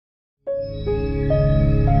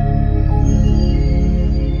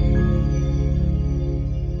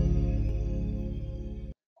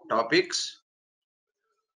topics.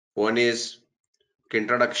 One is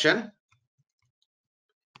introduction.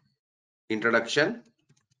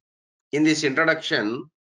 In this introduction,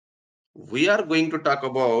 we are going to talk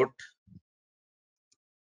about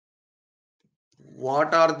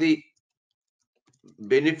what are the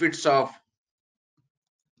benefits of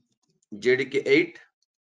JDK8,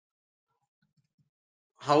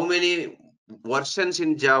 how many versions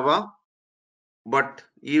in Java, but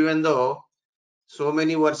even though so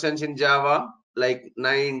many versions in Java like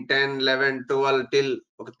 9, 10, 11, 12 till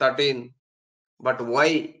 13, but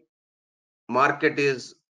why market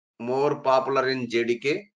is more popular in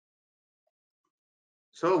JDK?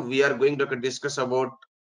 So we are going to discuss about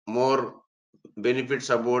more benefits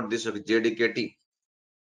about this JDK8.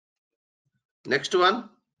 Next one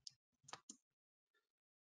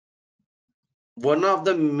of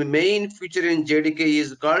the main feature in JDK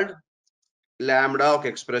is called Lambda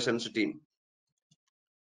expressions team.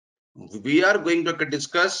 We are going to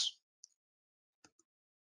discuss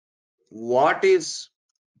what is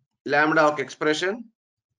Lambda expression,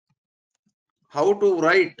 how to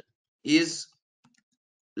write is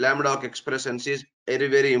Lambda expressions is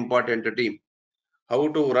very important team. How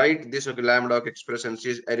to write this Lambda expressions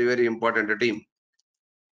is very important team.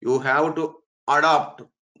 You have to adapt.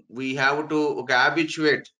 We have to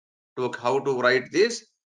habituate to how to write this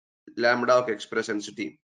Lambda expressions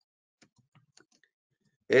team.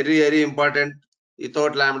 Very important.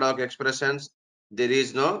 Without Lambda expressions, there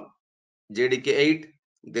is no JDK8.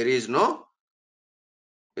 There is no,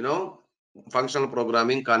 functional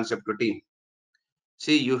programming concept team.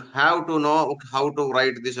 See, you have to know how to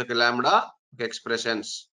write this Lambda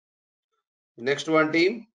expressions. Next one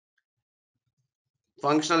team,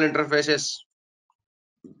 functional interfaces.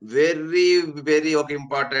 Very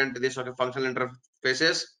important. This functional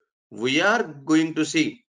interfaces. We are going to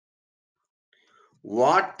see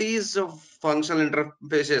what is functional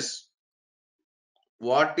interfaces.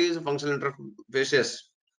 What is functional interfaces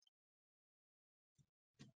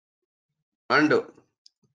and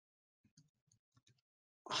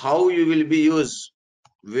how you will be used,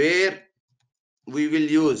 where we will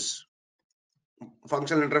use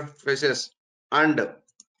functional interfaces and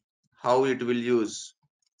how it will use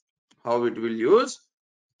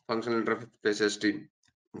functional interfaces team.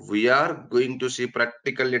 We are going to see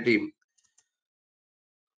practically team.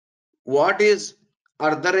 What is @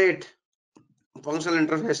 functional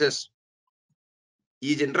interfaces?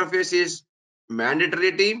 Each interface is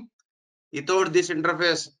mandatory team. Without this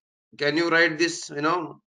interface, can you write this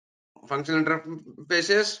functional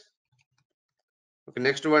interfaces? Okay,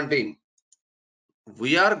 next one team,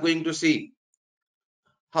 we are going to see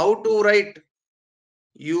how to write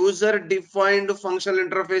user defined functional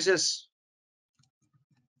interfaces.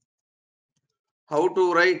 How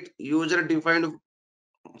to write user defined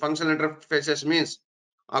functional interfaces means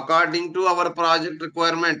according to our project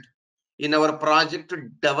requirement. In our project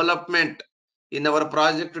development,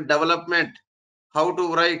 how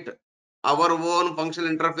to write our own functional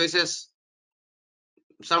interfaces.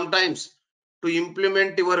 Sometimes to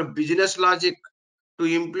implement your business logic,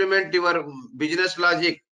 we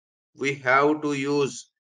have to use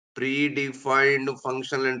predefined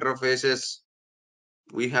functional interfaces.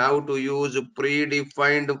 We have to use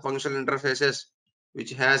predefined functional interfaces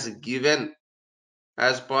which has given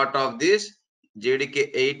as part of this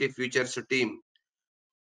JDK8 features team.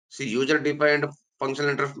 See, user defined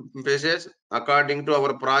functional interfaces according to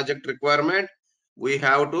our project requirement we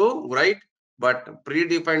have to write, but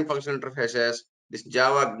predefined functional interfaces this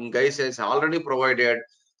Java guys has already provided.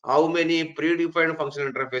 How many predefined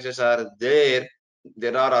functional interfaces are there?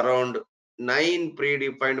 There are around 9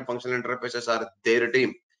 predefined functional interfaces are there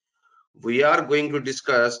team. We are going to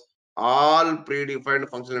discuss all predefined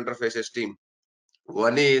functional interfaces team.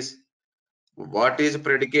 One is what is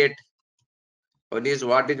predicate.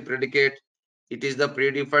 It is the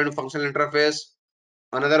predefined functional interface.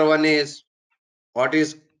 Another one is what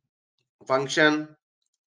is function.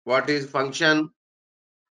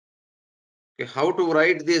 Okay, how to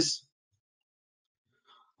write this?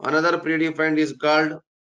 Another predefined is called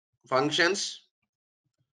functions.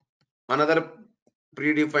 Another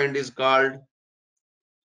predefined is called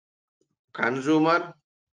consumer.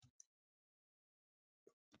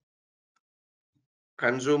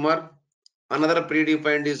 Another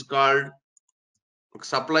predefined is called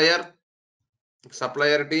supplier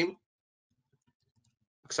team.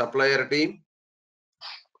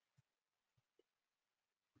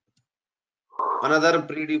 Another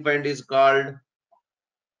predefined is called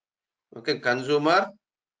consumer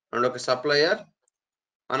and supplier.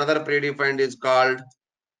 Another predefined is called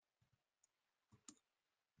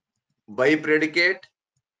by predicate.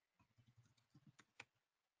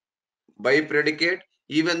 by predicate.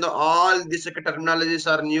 Even though all these terminologies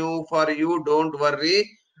are new for you, don't worry.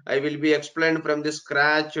 I will be explained from the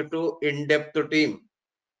scratch to in-depth team.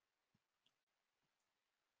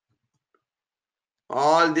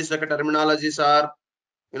 All these terminologies are,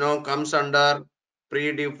 comes under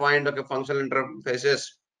predefined functional interfaces.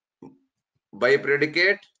 By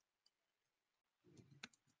predicate,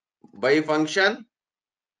 by function,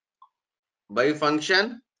 by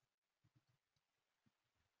function.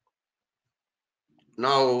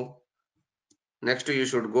 Now, next you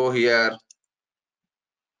should go here.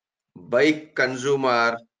 By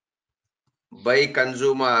consumer, by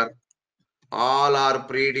consumer, all are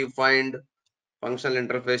predefined functional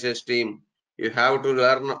interfaces team. You have to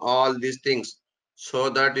learn all these things so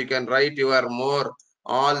that you can write your more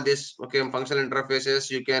all this functional interfaces.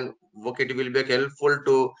 You can it will be helpful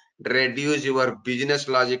to reduce your business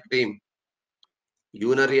logic team.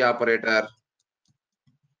 Unary operator.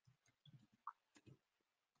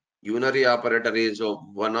 Unary operator is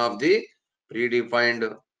one of the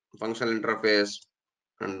predefined functional interface.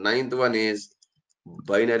 And ninth one is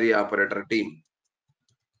binary operator team.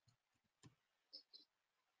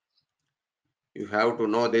 You have to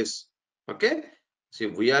know this. Okay. See,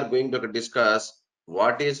 we are going to discuss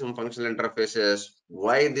what is functional interfaces,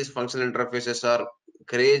 why these functional interfaces are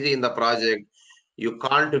crazy in the project. You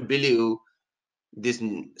can't believe this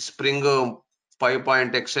Spring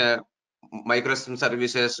 5.x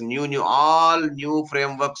microservices, all new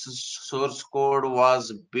frameworks, source code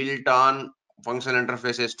was built on functional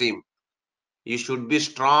interfaces team. You should be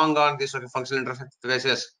strong on this functional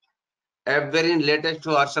interfaces. Every latest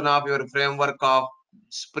version of your framework of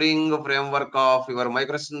Spring, framework of your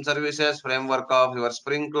microservices, framework of your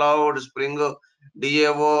Spring Cloud, Spring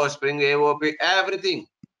DAO, Spring AOP, everything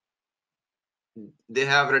they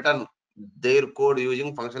have written their code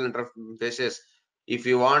using functional interfaces. If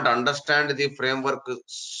you want to understand the framework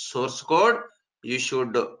source code, you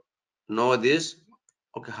should know this.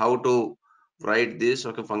 Okay, how to write this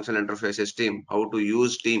functional interfaces team, how to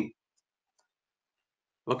use team.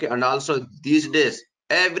 Okay, and also these days,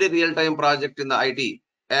 every real-time project in the IT,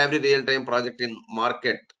 every real-time project in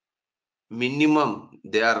market, minimum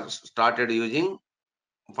they are started using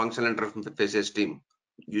functional interfaces team.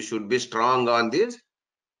 You should be strong on this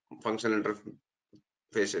functional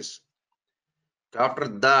interfaces. After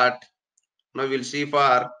that, now we'll see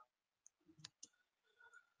for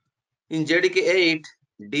in JDK8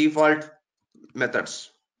 default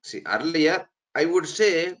methods. See, earlier I would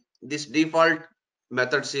say this default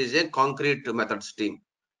methods is a concrete methods team.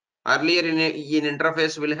 Earlier in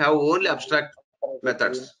interface will have only abstract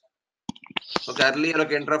methods. Okay, earlier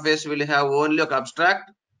interface will have only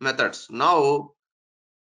abstract methods. Now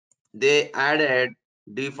they added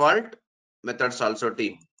default methods also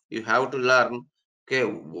team. You have to learn, okay,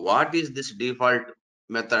 what is this default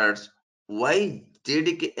methods? Why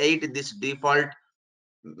JDK8 this default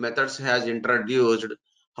methods has introduced?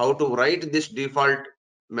 How to write this default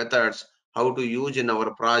methods? How to use in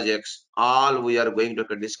our projects? All we are going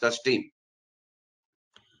to discuss team.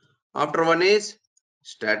 After one is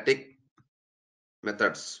static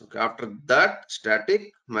methods. Okay, after that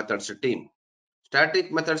static methods team. Static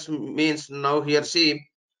methods means now here see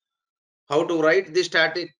how to write the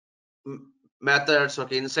static methods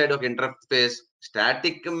inside of interface.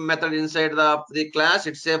 Static method inside the class,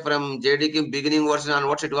 it's say from JDK beginning version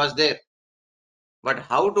onwards it was there. But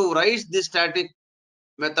how to write the static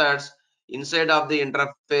methods inside of the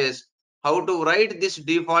interface, how to write this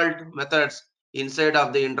default methods inside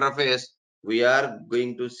of the interface, we are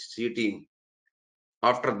going to see team.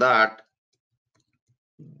 After that,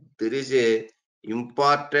 there is a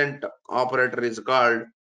important operator is called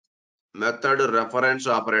method reference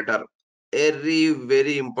operator.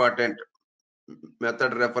 Very important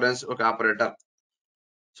method reference operator.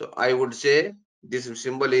 So I would say this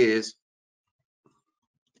symbol is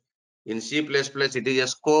in C++, it is a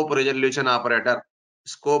scope resolution operator.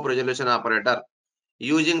 Scope resolution operator.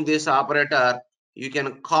 Using this operator, you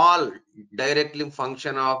can call directly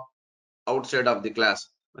function of outside of the class.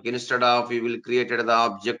 Okay, instead of you will create the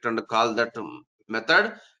object and call that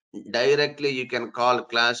method, directly you can call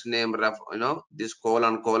class name this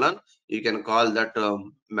colon, you can call that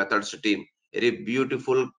methods team. Very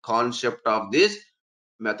beautiful concept of this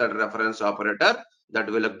method reference operator that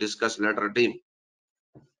we'll discuss later team.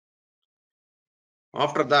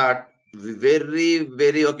 After that,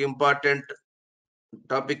 very important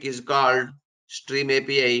topic is called stream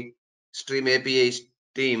API. Stream API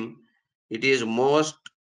team. It is most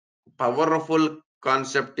powerful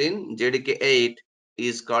concept in JDK8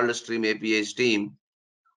 is called stream API team.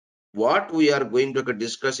 What we are going to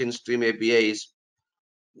discuss in stream APIs,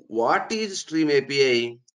 What is stream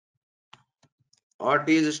API? What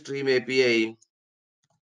is stream API?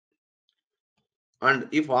 And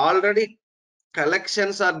if already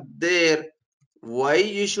collections are there, why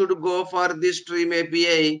you should go for this stream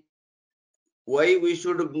API? Why we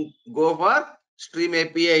should go for stream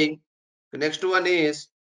API? The next one is,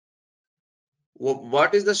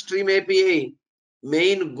 what is the stream API?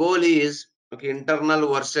 Main goal is, okay, internal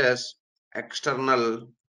versus external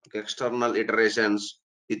iterations.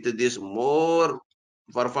 With this more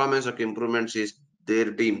performance of improvements is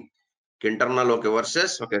their team. Internal, okay,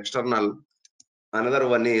 versus, okay, external. Another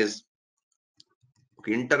one is,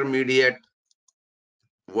 okay, intermediate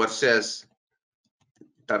versus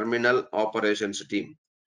terminal operations team.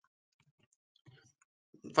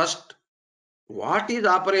 First, what is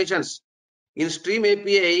operations? In stream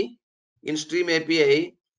API,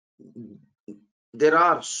 there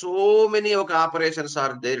are so many operations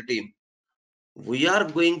are their team. We are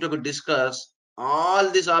going to discuss all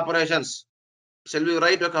these operations. Shall we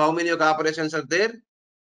write how many operations are there?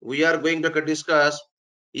 We are going to discuss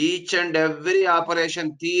each and every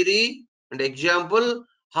operation theory and example,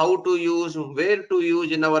 how to use, where to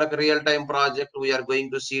use in our real-time project. We are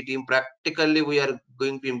going to see team practically. We are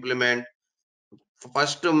going to implement.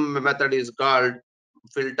 First method is called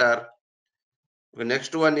filter. The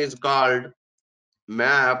next one is called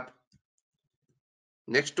map.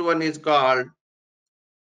 Next one is called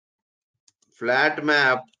flat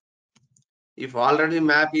map. If already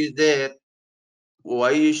map is there,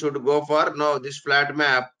 why you should go for now this flat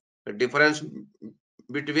map? The difference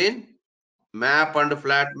between map and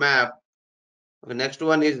flat map. The next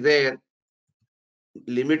one is there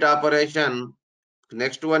limit operation.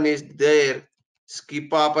 Next one is there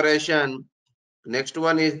skip operation. Next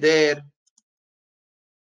one is there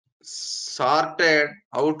sorted,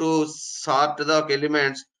 how to sort the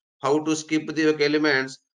elements, how to skip the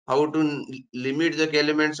elements, how to limit the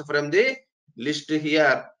elements from the list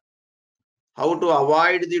here, how to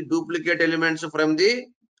avoid the duplicate elements from the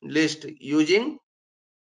list using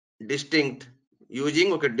distinct,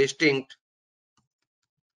 okay, distinct.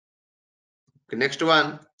 Okay, next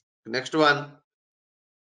one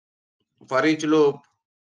for each loop.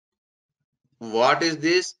 What is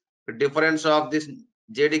this difference of this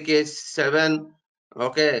JDK7,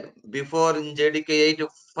 okay, before in JDK8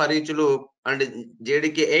 for each loop and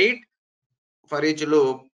JDK8 for each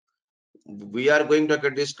loop? We are going to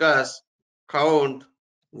discuss count.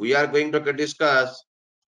 We are going to discuss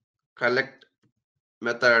collect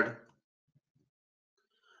method.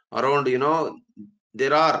 Around,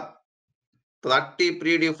 there are 30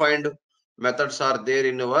 predefined methods are there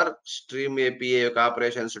in our stream API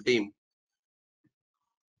operations team.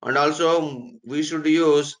 And also we should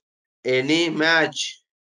use any match.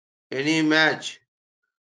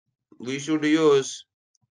 We should use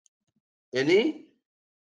any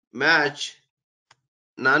match,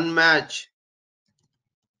 none match,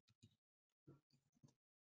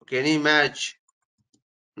 okay, any match,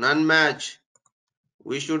 none match.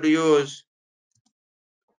 We should use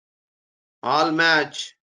all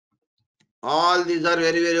match. All these are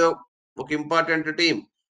very important team.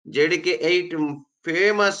 JDK8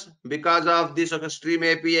 famous because of this stream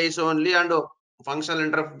APIs only and functional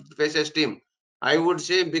interfaces team. I would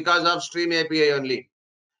say because of stream API only.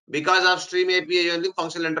 Because of stream API only,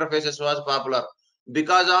 functional interfaces was popular.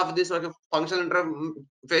 Because of this functional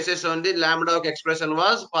interfaces only, Lambda expression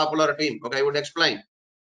was popular team. Okay, I would explain.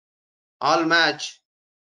 All match.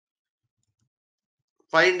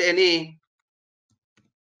 Find any.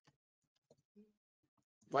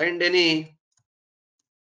 Find any.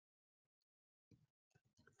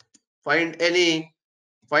 Find any.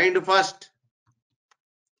 Find first.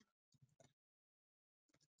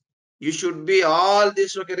 You should be all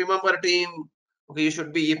this, okay, remember team, okay, you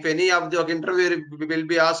should be, if any of the interviewer will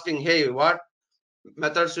be asking, hey, what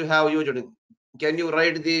methods you have used, can you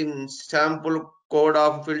write the sample code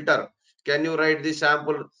of filter, can you write the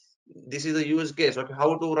sample, this is the use case, okay,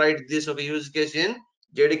 how to write this, okay, use case in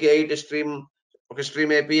JDK8 stream, okay,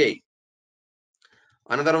 stream API.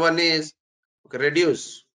 Another one is, okay,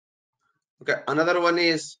 reduce, okay, another one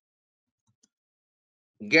is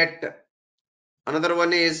get, another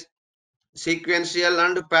one is sequential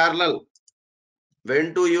and parallel.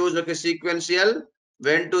 When to use, okay, sequential,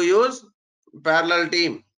 when to use parallel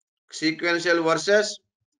team, sequential versus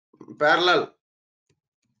parallel.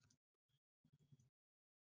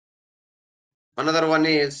 Another one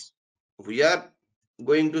is, we are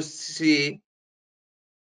going to see,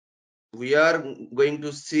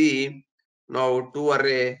 now two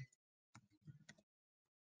array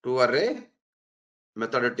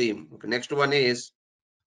method team. Okay, next one is,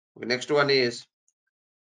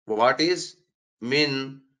 what is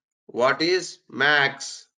min, what is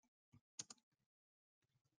max.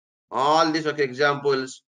 All these okay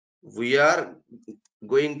examples we are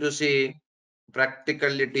going to see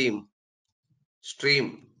practically team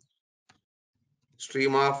stream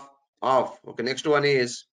of okay. Next one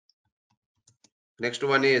is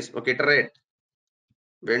okay iterate,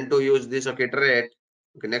 when to use this okay iterate.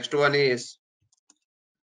 Okay, next one is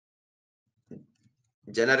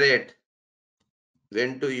generate,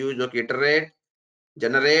 when to use okay iterate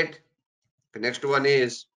generate. Okay, next one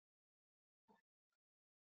is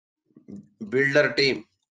builder team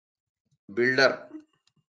builder.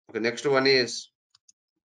 Okay, next one is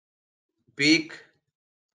peak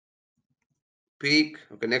peak.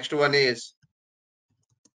 Okay, next one is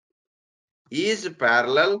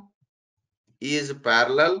parallel is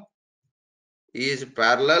parallel is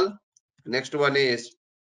parallel. Next one is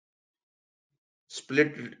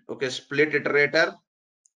split. Okay, split iterator.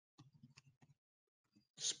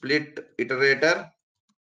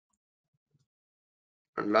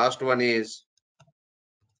 And last one is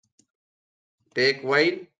take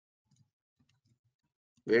while,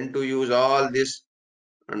 when to use all this.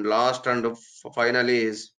 And last and finally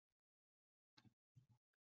is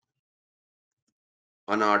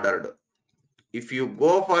unordered. If you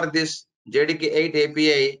go for this JDK8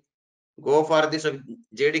 API, go for this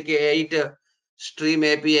JDK8 stream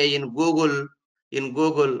API in Google.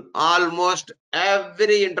 Almost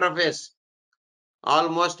every interface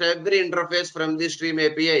from this stream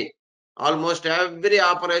API, almost every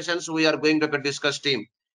operations we are going to discuss team.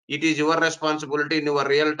 It is your responsibility in your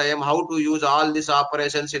real time how to use all these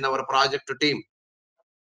operations in our project team.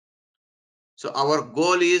 So our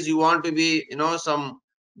goal is you want to be, some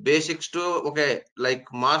basics to, okay, like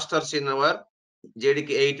masters in our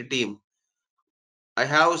JDK8 team. I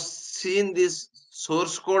have seen this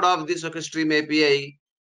source code of this okay, stream API.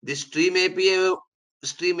 This stream API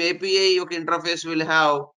okay, interface will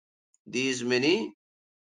have these many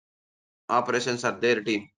operations are there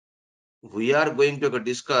team. We are going to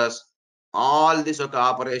discuss all these okay,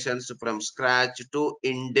 operations from scratch to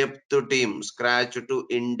in-depth team.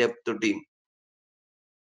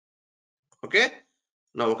 Okay.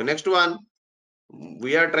 Now, okay, next one,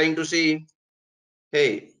 we are trying to see,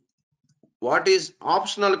 hey, what is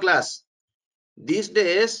optional class? These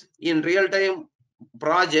days in real-time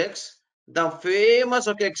projects, the famous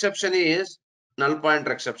okay, exception is null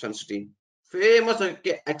pointer exceptions team. Famous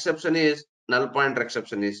okay, exception is null pointer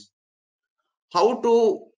exception is how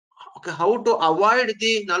to avoid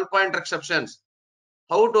the null pointer exceptions,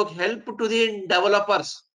 how to help to the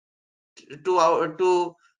developers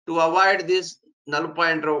to avoid this null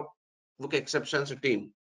pointer okay, exceptions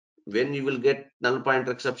team. When you will get null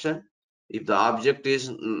pointer exception, if the object is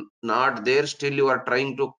not there, still you are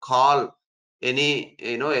trying to call any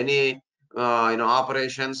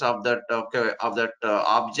operations of that okay,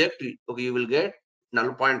 object, okay, you will get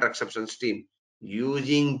null pointer exception stream.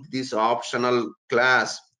 Using this optional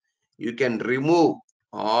class, you can remove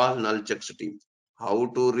all null checks stream. How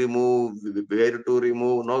to remove, where to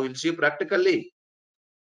remove, now we'll see practically.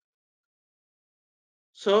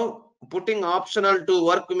 So putting optional to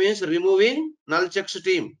work means removing null checks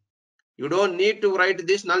team. You don't need to write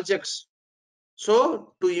this null checks.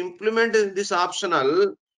 So to implement this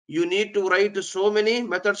optional, you need to write so many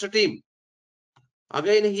methods team.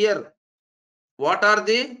 Again here, what are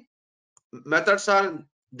the methods are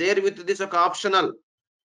there with this optional?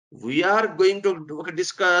 We are going to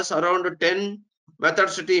discuss around 10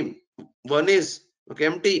 methods team. One is okay,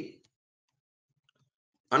 empty.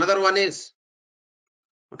 Another one is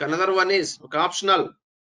optional.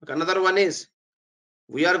 Another one is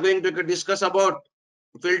we are going to discuss about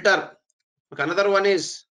filter. Another one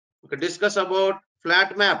is discuss about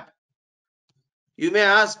flat map. You may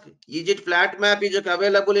ask, is it flat map is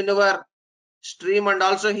available in our stream and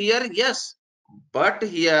also here? Yes, but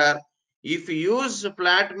here if you use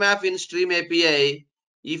flat map in stream API,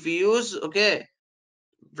 if you use okay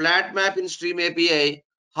flat map in stream API,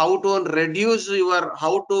 how to reduce your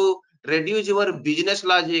business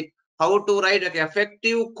logic, how to write okay,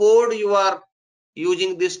 effective code you are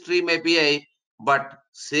using this stream API, but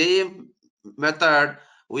same method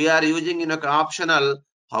we are using in a optional,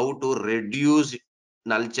 how to reduce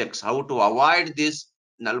null checks, how to avoid this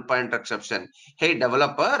null pointer exception. Hey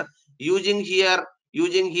developer, using here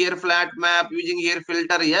flat map, using here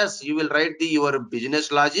filter, yes, you will write your business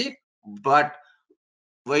logic, but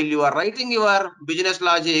while you are writing your business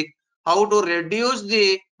logic, how to reduce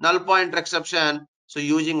the null pointer exception. So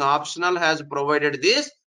using optional has provided this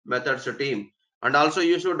methods team. And also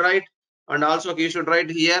you should write,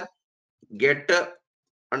 here get,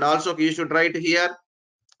 and also you should write here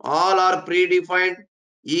All are predefined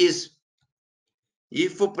is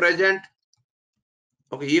if present,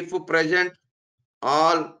 okay, if present,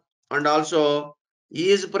 all, and also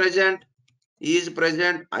is present.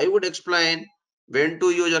 I would explain when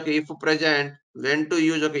to use, okay, if present, when to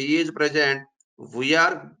use, okay, is present. We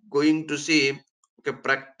are going to see, okay,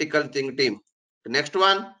 practical thing team. Next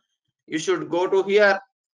one, you should go to here.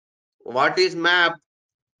 What is map?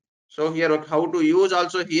 So here, okay, how to use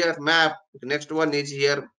also here map. Next one is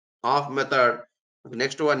here of method.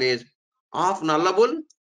 Next one is of nullable,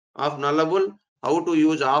 of nullable. How to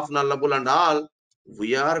use of nullable and all.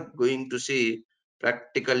 We are going to see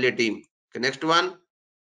practically team. Okay, next one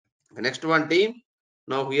team.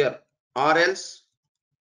 Now here or else,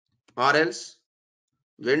 or else.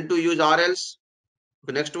 When to use or else.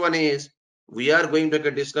 Okay, next one is we are going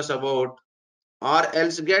to discuss about or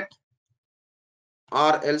else get,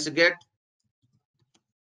 or else get,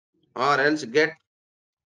 or else get.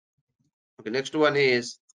 Okay, next one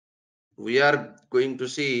is we are going to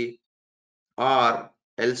see or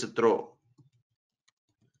else throw.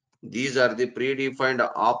 These are the predefined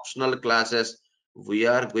optional classes we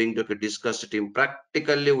are going to discuss team.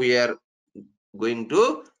 Practically we are going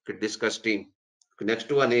to discuss team.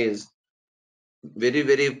 Next one is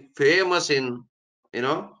very famous in, you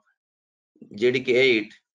know,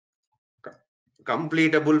 JDK8,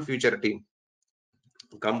 completable future team.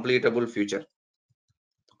 Completable future.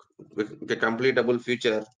 The completable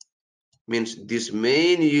future means this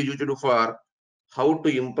main used for how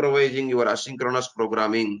to improvising your asynchronous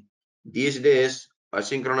programming. These days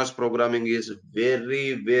asynchronous programming is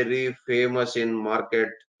very famous in market,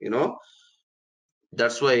 you know.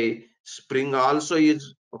 That's why spring also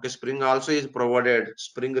is, okay, spring also is provided.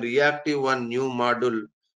 Spring reactive one new module,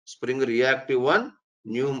 spring reactive one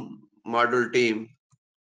new module team.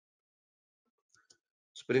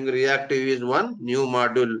 Spring reactive is one new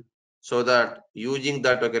module, so that using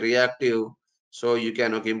that, okay, reactive, so you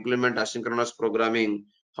can, okay, implement asynchronous programming.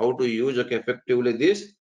 How to use, okay, effectively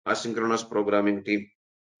this asynchronous programming team.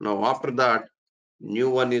 Now after that, new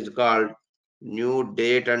one is called new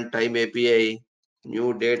date and time API.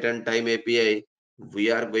 New date and time API.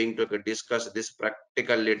 We are going to, okay, discuss this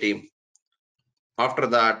practically team. After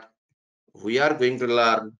that, we are going to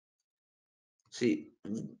learn. See,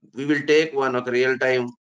 we will take one, okay,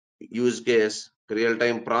 real-time use case,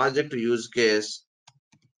 real-time project use case,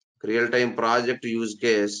 real-time project use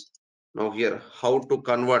case. Now here, how to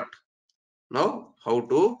convert. Now how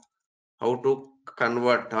to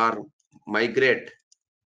convert or migrate,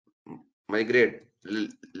 migrate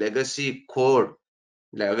legacy code,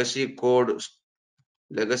 legacy code,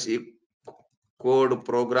 legacy code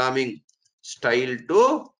programming style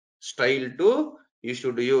to you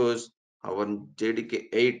should use our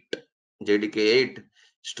JDK8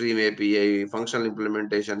 stream API functional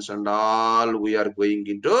implementations and all. We are going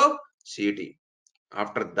into CT.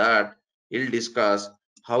 After that, we'll discuss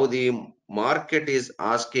how the market is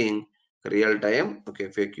asking real time, okay,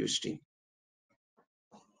 FAQ stream.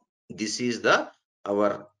 This is the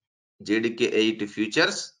our JDK8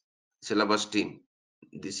 futures syllabus team.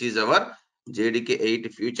 This is our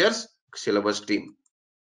JDK8 futures syllabus team.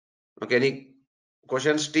 Okay, any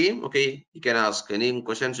questions team? Okay, you can ask any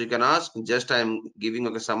questions you can ask. Just I'm giving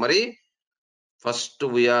a summary. First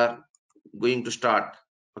we are going to start,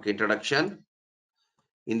 okay, introduction.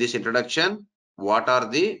 In this introduction, what are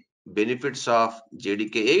the benefits of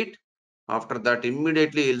JDK8? After that,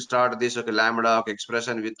 immediately you'll start this, okay, lambda, okay,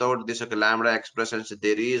 expression. Without this, okay, lambda expressions,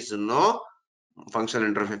 there is no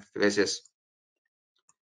functional interfaces.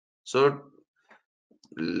 So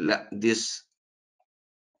this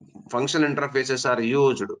functional interfaces are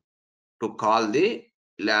used to call the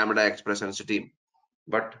lambda expressions team.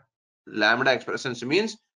 But lambda expressions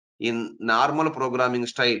means in normal programming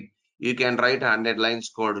style, you can write 100 lines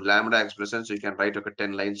code. Lambda expressions, you can write, okay,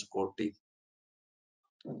 10 lines code team.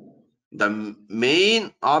 The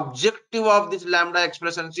main objective of this lambda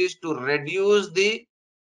expressions is to reduce the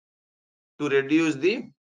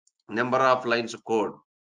number of lines of code,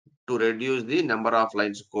 to reduce the number of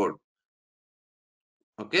lines of code.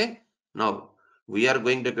 Okay, now we are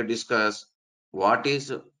going to discuss what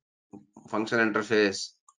is functional interface,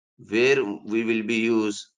 where we will be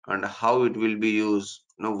used and how it will be used.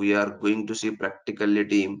 Now we are going to see practically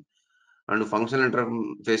team and functional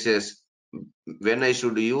interfaces. When I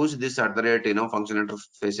should use this at the rate, functional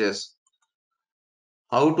interfaces,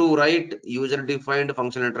 how to write user defined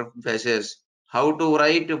functional interfaces, how to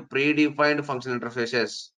write predefined functional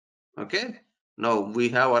interfaces. Okay, now we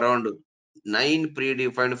have around 9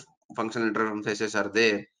 predefined functional interfaces are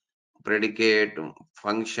there. predicate,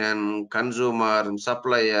 function, consumer,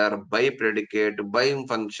 supplier, by predicate, by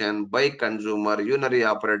function, by consumer, unary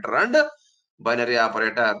operator, and binary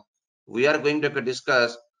operator. We are going to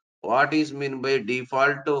discuss what is mean by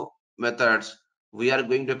default methods. We are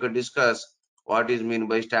going to discuss what is mean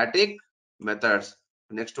by static methods.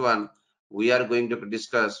 Next one, we are going to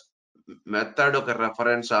discuss method of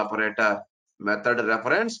reference operator. Method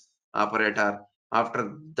reference operator.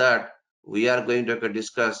 After that, we are going to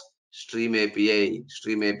discuss stream API.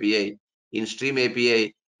 Stream API. In stream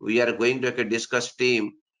API, we are going to discuss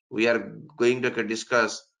team. We are going to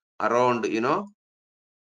discuss around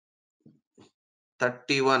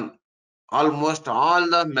 31. Almost all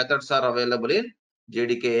the methods are available in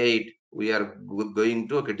JDK8. We are going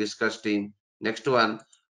to discuss team. Next one,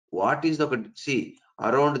 what is the see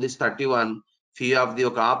around this 31? Few of the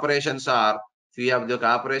operations are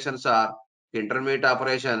intermediate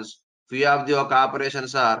operations. Few of the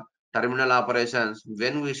operations are terminal operations.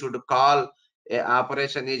 When we should call a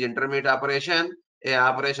operation is intermediate operation, a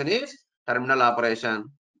operation is terminal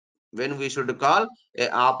operation. When we should call a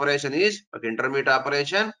operation is intermediate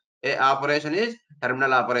operation, a operation is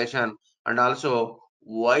terminal operation. And also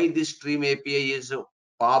why this stream API is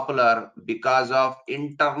popular, because of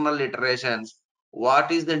internal iterations.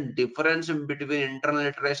 What is the difference between internal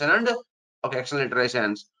iteration and external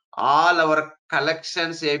iterations? All our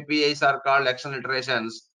collections APIs are called external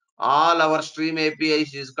iterations. All our stream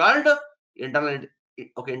APIs is called internal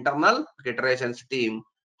internal iterations team.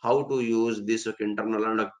 How to use this internal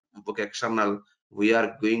and external, we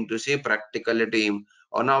are going to see practicality.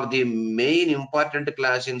 One of the main important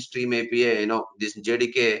class in stream API, this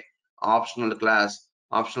JDK optional class.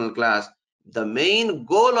 The main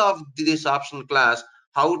goal of this optional class,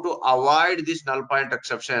 how to avoid this null point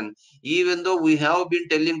exception. Even though we have been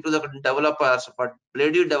telling to the developers, but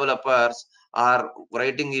plenty developers are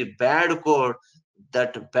writing a bad code.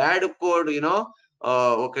 That bad code,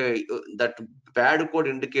 that bad code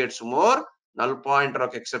indicates more null pointer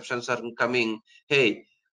of exceptions are coming. Hey,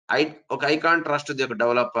 I can't trust the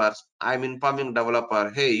developers. I'm informing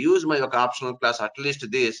developer, hey, use my optional class, at least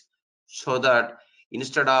this, so that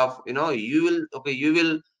instead of you will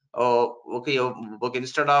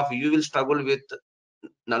instead of you will struggle with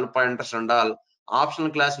null pointers and all, optional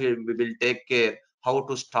class we will take care how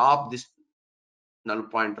to stop this null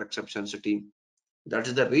pointer exceptions team. That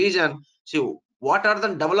is the reason. See, what are the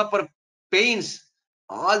developer pains?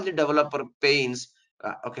 All the developer pains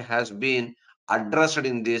has been addressed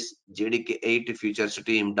in this JDK8 features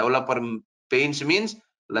team. Developer pains means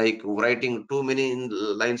like writing too many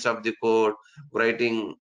lines of the code,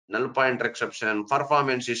 writing null pointer exception,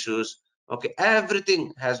 performance issues. Okay,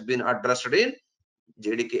 everything has been addressed in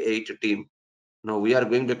JDK8 team. Now we are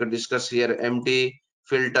going to discuss here empty,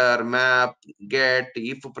 filter, map, get,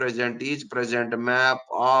 if present, is present, map,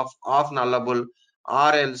 off nullable,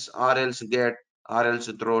 or else get, or else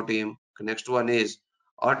throw team. Next one is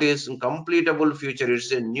what is completable feature.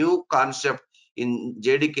 It's a new concept in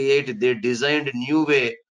JDK8. They designed a new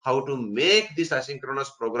way how to make this asynchronous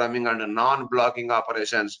programming and non-blocking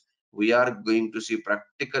operations. We are going to see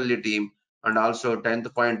practically team. And also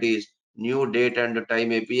 10th point is new date and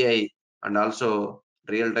time API, and also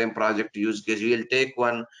real-time project use case. We will take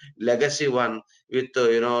one legacy one with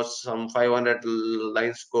some 500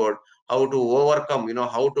 lines code, how to overcome,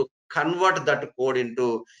 how to convert that code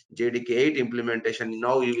into JDK8 implementation.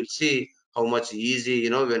 Now you will see how much easy,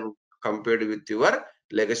 when compared with your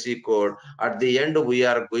legacy code. At the end, we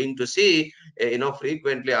are going to see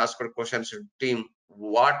frequently asked questions team,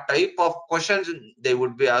 what type of questions they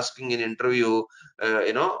would be asking in interview,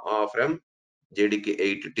 from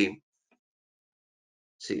JDK8 team.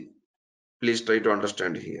 See, please try to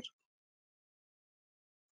understand here.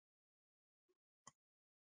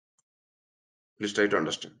 Please try to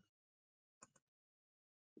understand.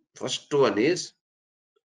 First one is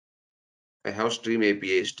I have stream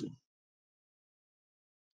APIs too.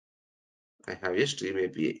 I have a stream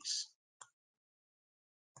APIs.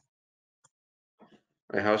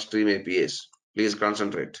 I have stream APIs. Please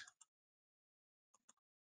concentrate.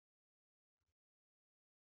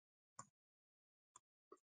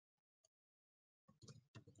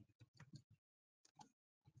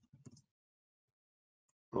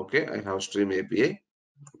 Okay, I have stream API.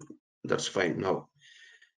 That's fine. Now,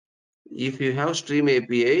 if you have stream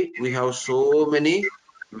API, we have so many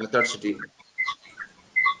methods team.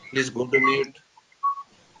 Please go to mute.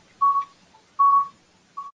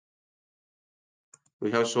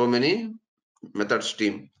 We have so many methods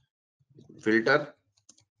team. Filter,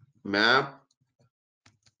 map,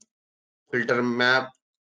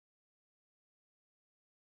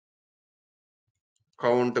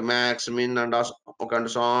 count, max, min, and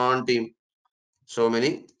so on team. So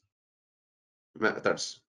many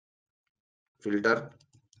methods. Filter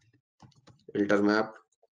map,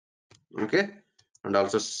 okay, and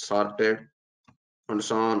also sorted and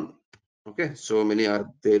so on. Okay, so many are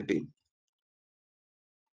there team.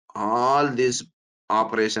 All these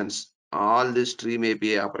operations, all these stream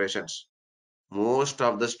API operations, most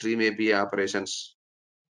of the stream API operations,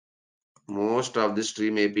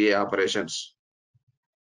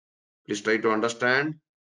 please try to understand.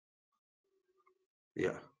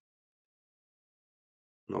 Yeah,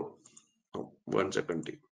 no, 1 second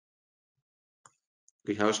team.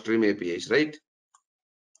 We have stream APIs, right?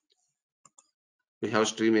 We have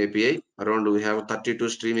stream API around, we have 32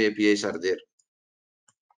 stream APIs are there.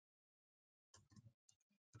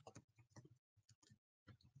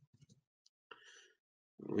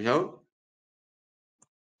 We have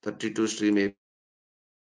 32 stream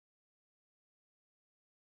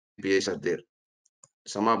APIs are there.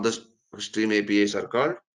 Some of the stream APIs are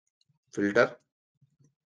called filter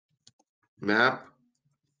map,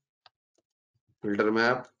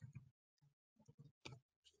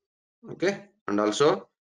 okay, and also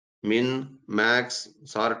min, max,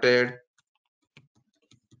 sorted,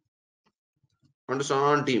 and so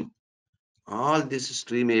on team. All these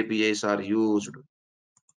stream APIs are used.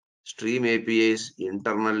 Stream APIs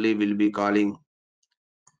internally will be calling.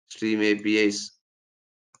 Stream APIs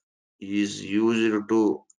is used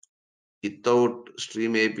to, without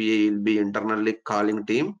stream API will be internally calling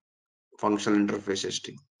team functional interfaces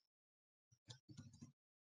team.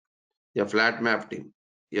 Yeah, flat map team.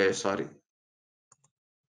 Yeah, sorry,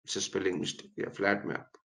 it's a spelling mistake. Yeah, flat map.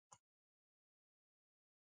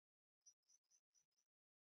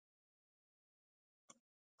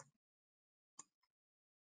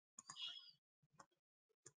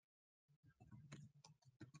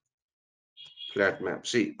 Flat map.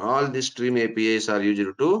 See, all these stream APIs are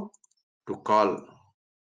used to call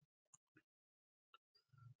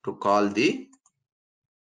the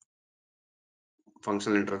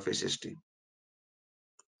functional interfaces team.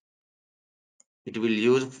 It will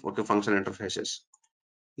use functional interfaces.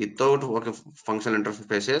 Without functional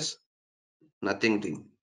interfaces, nothing team.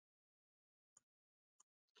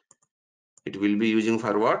 It will be using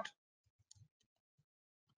for what?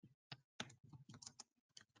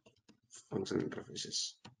 Functional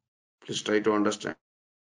interfaces. Please try to understand.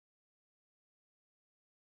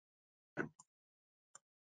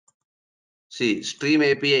 See, stream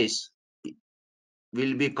APIs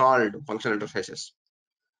will be called functional interfaces.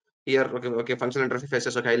 Here, okay, functional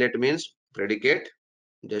interfaces, okay, highlight means predicate.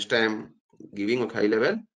 Just I am giving a high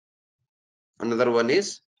level. Another one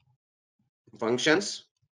is functions,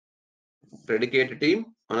 predicate team.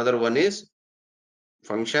 Another one is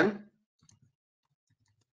function.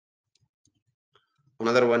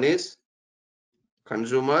 Another one is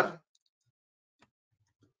consumer,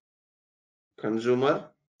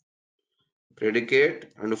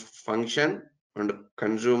 predicate and function and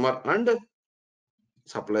consumer and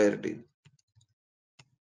supplier team.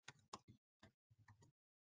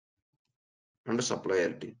 And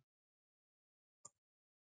supplier team.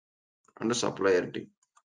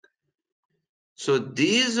 So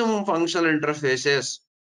these functional interfaces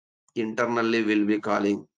internally will be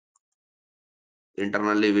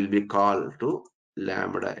called to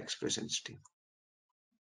lambda expressions team.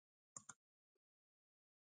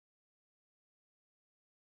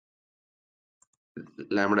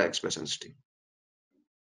 Lambda expressions team.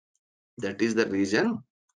 That is the reason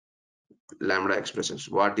lambda expressions.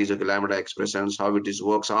 What is a lambda expressions? How it is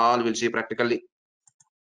works? All will see practically.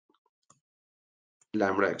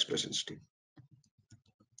 Lambda expressions team.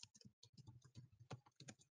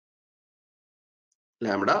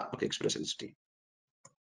 Lambda expressions team.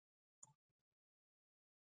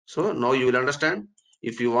 So now you will understand.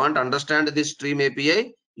 If you want to understand this stream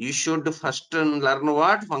API, you should first learn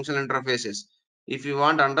what? Functional interfaces. If you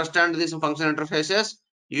want to understand these functional interfaces,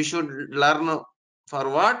 you should learn for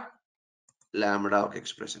what? Lambda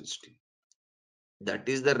expressions team. That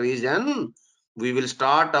is the reason we will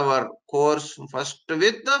start our course first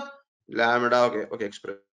with lambda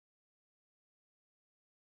expressions.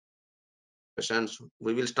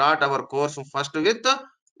 We will start our course first with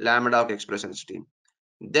lambda expressions team.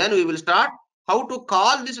 Then we will start how to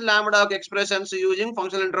call this lambda expressions using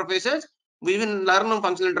functional interfaces. We will learn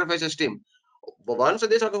functional interfaces team. Once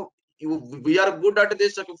this we are good at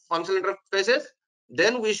this functional interfaces,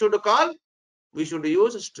 then we should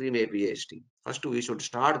use stream APIs team. First, we should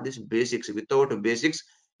start this basics. Without basics,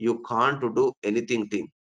 you can't do anything team.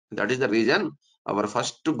 That is the reason our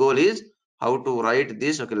first goal is how to write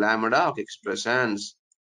this lambda expressions.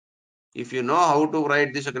 If you know how to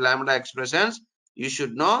write this lambda expressions, you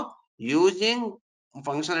should know using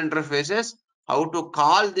functional interfaces how to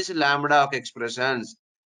call this lambda expressions.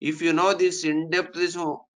 If you know this in depth, this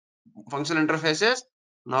functional interfaces,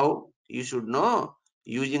 now you should know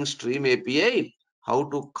using stream API how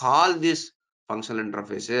to call this functional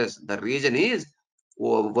interfaces. The reason is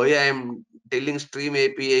why I am telling stream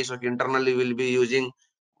API, so internally we'll be using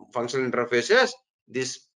functional interfaces.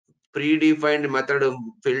 This predefined method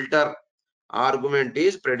filter argument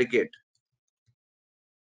is predicate.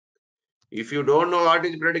 If you don't know what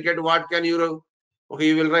is predicate, what can you do? Okay,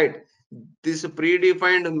 you will write this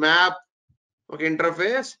predefined map, okay,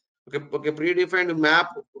 interface, okay, predefined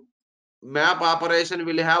map operation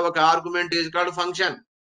will have a argument is called function.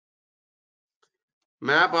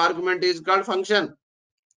 Map argument is called function.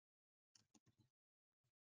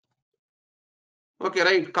 Okay,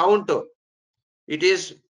 right, count. It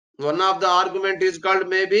is one of the argument is called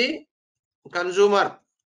maybe consumer.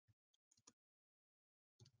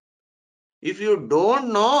 If you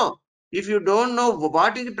don't know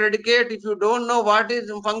what is predicate, if you don't know what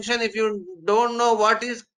is function, if you don't know what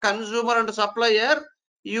is consumer and supplier,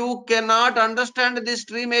 you cannot understand the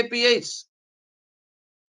stream APIs.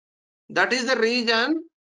 That is the reason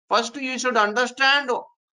first you should understand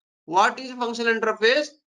what is functional interface,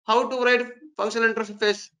 how to write functional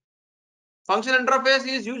interface. Functional interface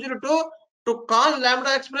is used to call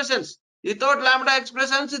lambda expressions. Without lambda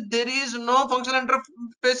expressions, there is no functional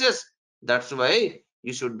interfaces. That's why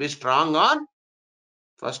you should be strong on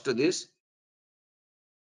first this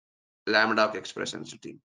lambda expressions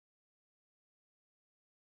team.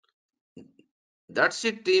 That's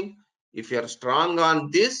it, team. If you are strong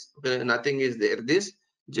on this, nothing is there. This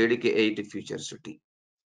JDK8 features team.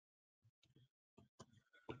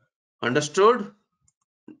 Understood?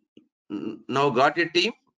 Now got it,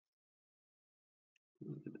 team?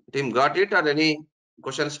 Team got it or any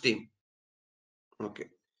questions, team? Okay.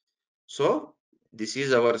 So this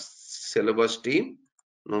is our syllabus, team.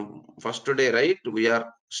 Now first day, right? We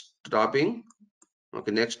are stopping.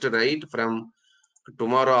 Okay. Next, right, from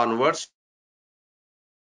tomorrow onwards,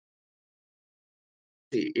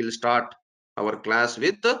 we'll start our class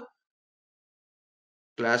with the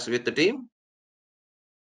team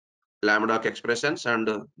lambda expressions and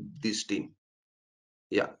this team.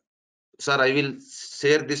 Yeah, sir, I will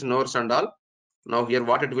share this notes and all. Now here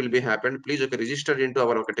what it will be happened, please register into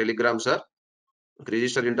our telegram, sir.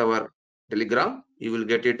 Register into our telegram, you will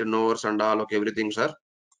get it notes and all, okay, everything, sir.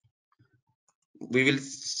 We will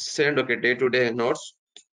send, okay, day-to-day notes,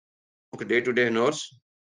 okay, day-to-day notes.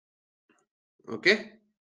 Okay,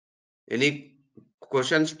 any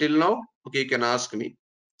questions till now? Okay, you can ask me.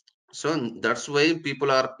 So that's why people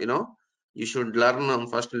are, you should learn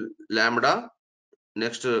first lambda,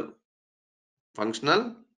 next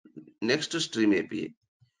functional, next stream API.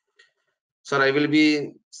 Sir, I will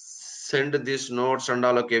be send these notes and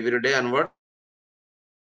all, okay, every day onward.